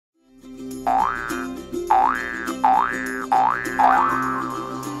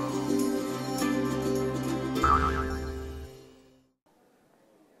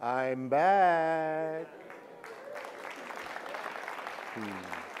I'm back.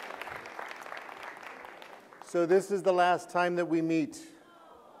 So this is the last time that we meet.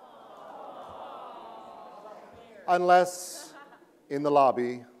 Unless in the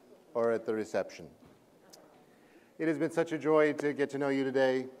lobby or at the reception. It has been such a joy to get to know you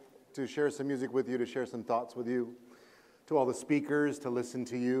today, to share some music with you, to share some thoughts with you, to all the speakers, to listen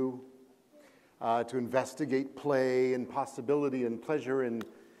to you, to investigate play and possibility and pleasure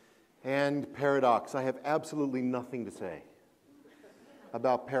and paradox. I have absolutely nothing to say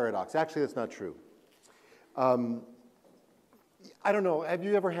about paradox. Actually, that's not true. I don't know, have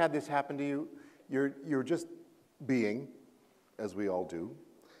you ever had this happen to you? You're just being, as we all do,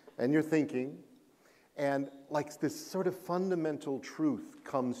 and you're thinking, and like this sort of fundamental truth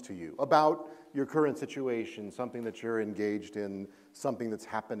comes to you about your current situation, something that you're engaged in, something that's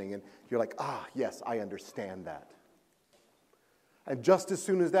happening, and you're like, ah, yes, I understand that. And just as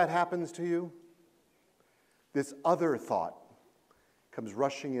soon as that happens to you, this other thought comes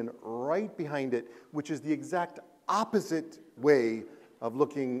rushing in right behind it, which is the exact opposite way of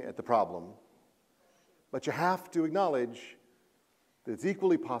looking at the problem. But you have to acknowledge that it's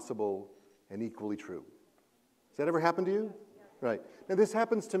equally possible and equally true. Has that ever happened to you? Yeah. Right. Now this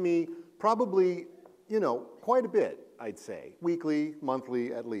happens to me probably, quite a bit, I'd say. Weekly,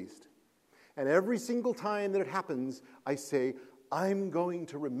 monthly, at least. And every single time that it happens, I say, I'm going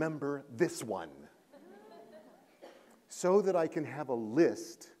to remember this one. So that I can have a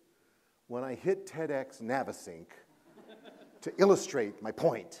list when I hit TEDxNavesink to illustrate my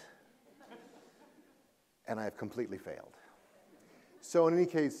point. And I have completely failed. So in any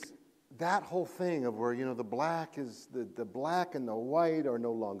case, that whole thing of where, the black is, the black and the white are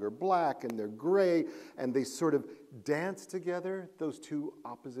no longer black and they're gray, and they sort of dance together, those two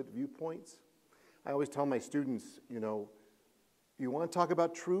opposite viewpoints. I always tell my students, you want to talk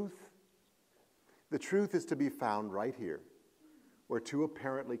about truth? The truth is to be found right here, where two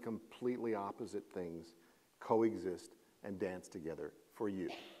apparently completely opposite things coexist and dance together for you.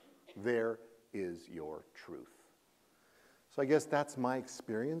 There is your truth. So I guess that's my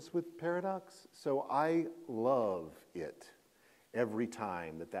experience with paradox. So I love it every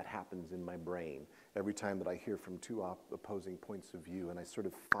time that happens in my brain, every time that I hear from two opposing points of view, and I sort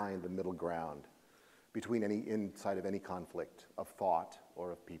of find the middle ground between inside of any conflict of thought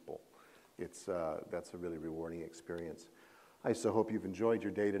or of people. That's a really rewarding experience. I so hope you've enjoyed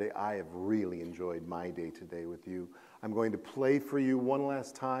your day today. I have really enjoyed my day today with you. I'm going to play for you one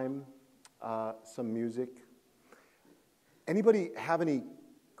last time some music. Anybody have any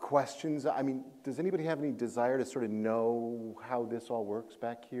questions? I mean, does anybody have any desire to sort of know how this all works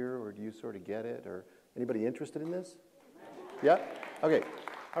back here, or do you sort of get it? Or anybody interested in this? Yeah? Okay.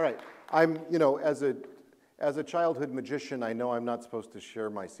 All right. I'm, as a childhood magician, I know I'm not supposed to share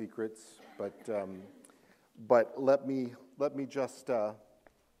my secrets, but let me just,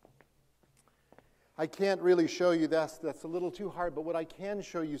 I can't really show you that's a little too hard, but what I can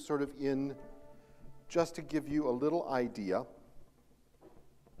show you sort of just to give you a little idea.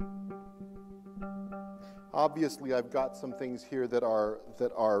 Obviously, I've got some things here that are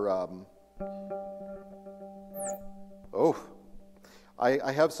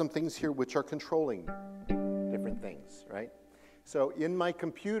I have some things here which are controlling different things, right? So in my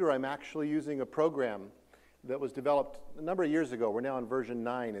computer, I'm actually using a program that was developed a number of years ago. We're now on version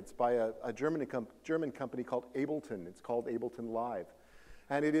 9. It's by a German company called Ableton. It's called Ableton Live.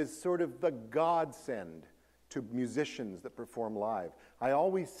 And it is sort of the godsend to musicians that perform live. I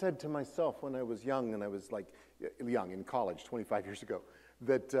always said to myself when I was young, and I was like young in college 25 years ago,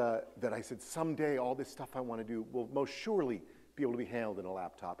 that I said, someday all this stuff I want to do will most surely be able to be handled in a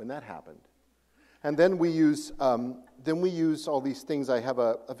laptop, and that happened. And then we use all these things. I have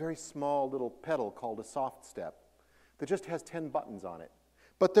a very small little pedal called a soft step that just has 10 buttons on it.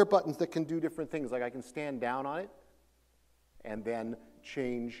 But they're buttons that can do different things. Like I can stand down on it and then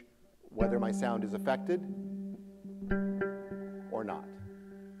change whether my sound is affected or not.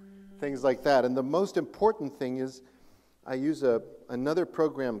 Things like that. And the most important thing is I use another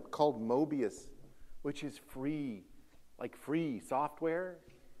program called Mobius, which is free, like free software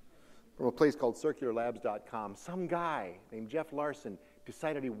from a place called circularlabs.com. Some guy named Jeff Larson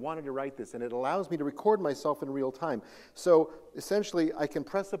decided he wanted to write this, and it allows me to record myself in real time. So essentially, I can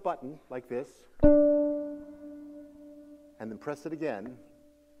press a button like this, and then press it again.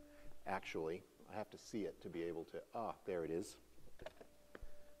 Actually, I have to see it to be able to, there it is.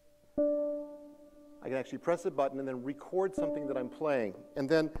 I can actually press a button and then record something that I'm playing. And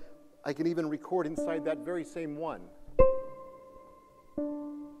then I can even record inside that very same one.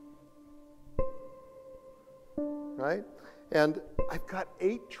 right? And I've got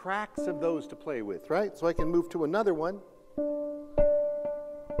 8 tracks of those to play with, right? So I can move to another one.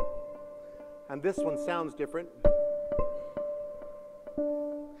 And this one sounds different.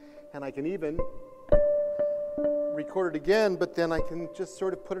 And I can even record it again, but then I can just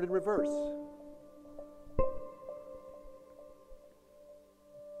sort of put it in reverse.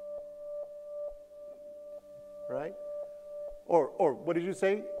 Right? Or what did you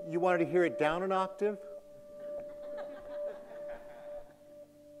say? You wanted to hear it down an octave?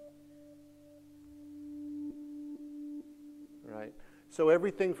 Right? So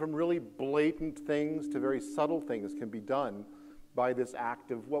everything from really blatant things to very subtle things can be done by this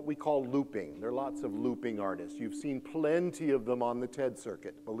act of what we call looping. There are lots of looping artists. You've seen plenty of them on the TED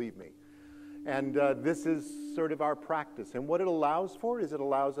circuit, believe me. And this is sort of our practice. And what it allows for is it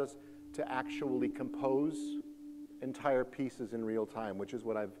allows us to actually compose entire pieces in real time, which is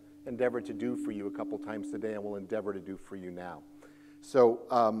what I've endeavored to do for you a couple times today and will endeavor to do for you now. So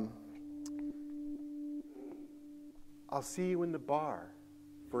I'll see you in the bar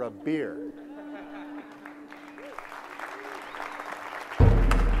for a beer.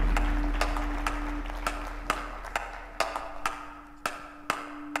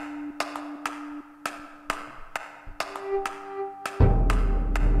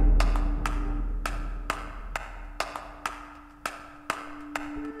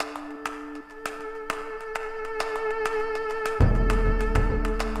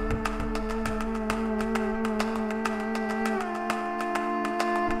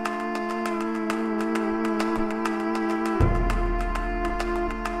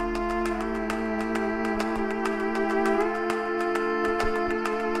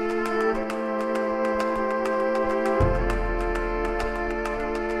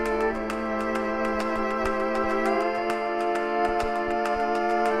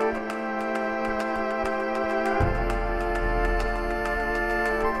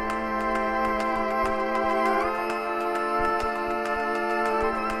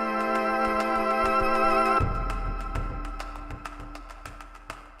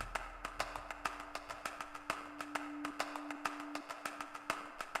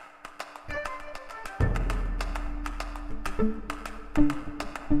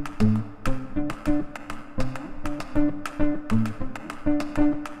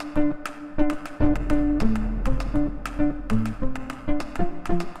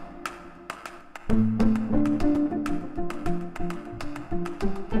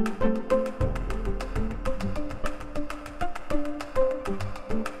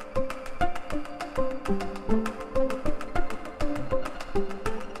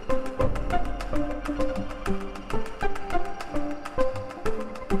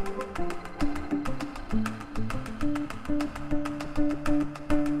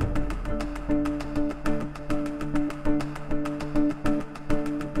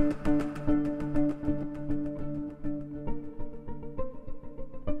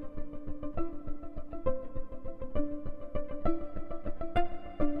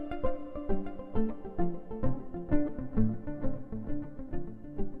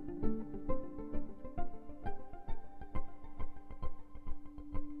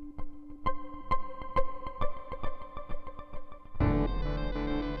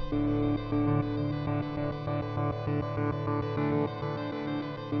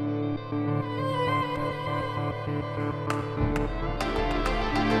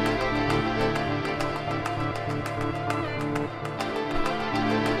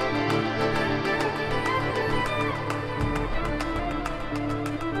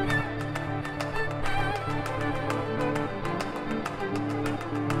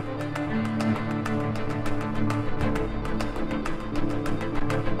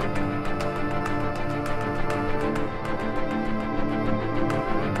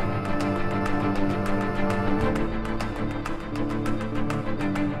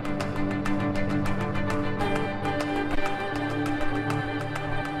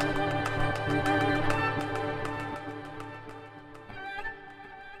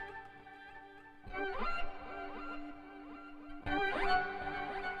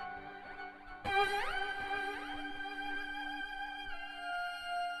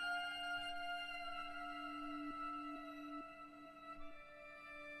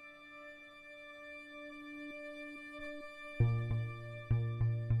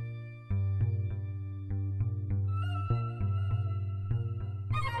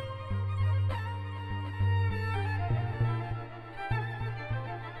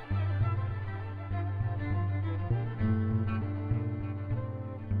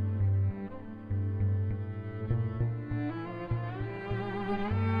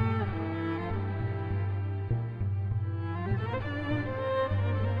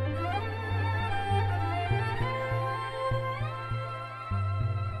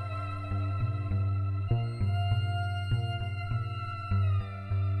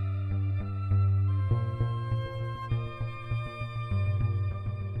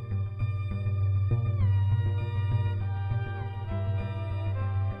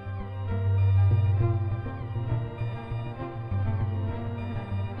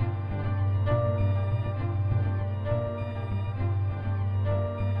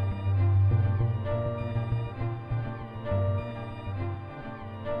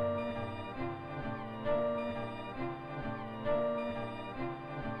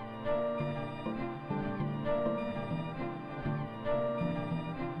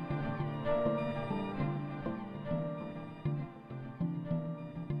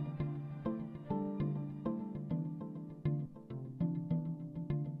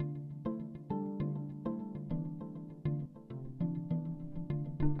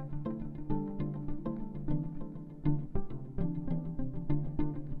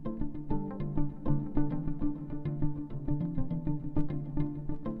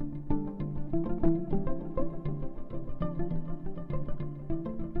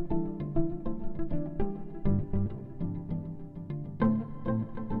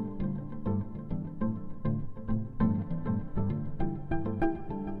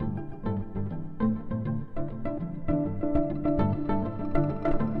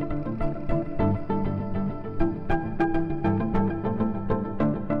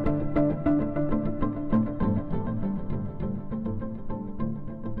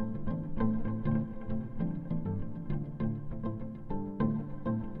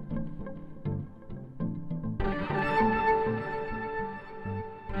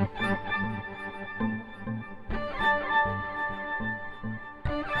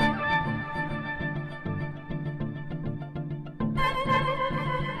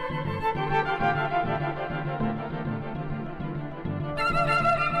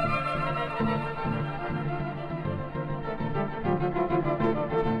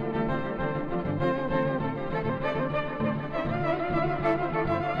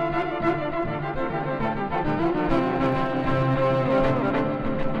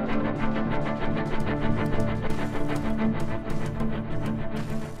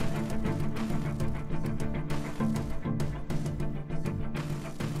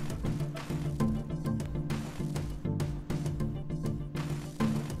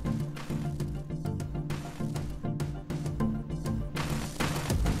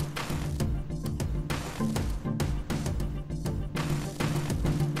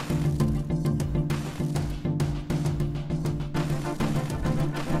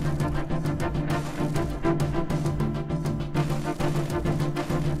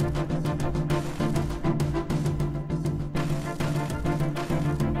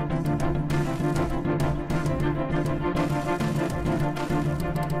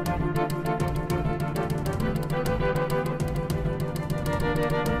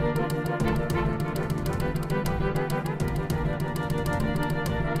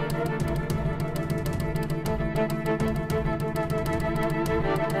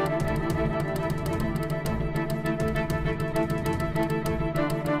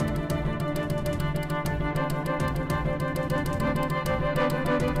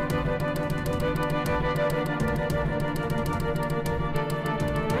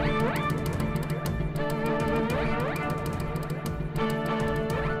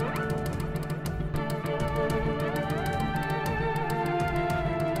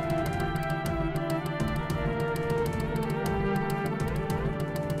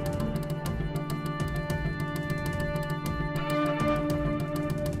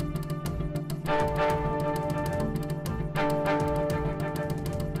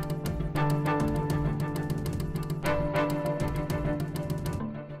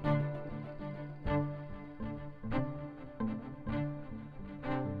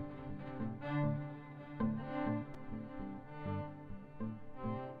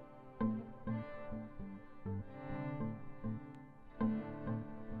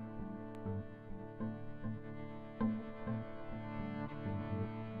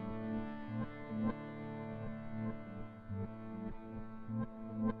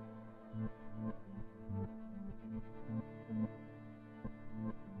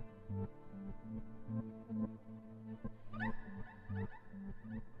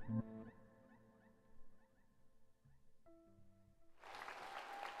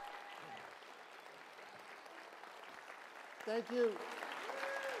 Thank you.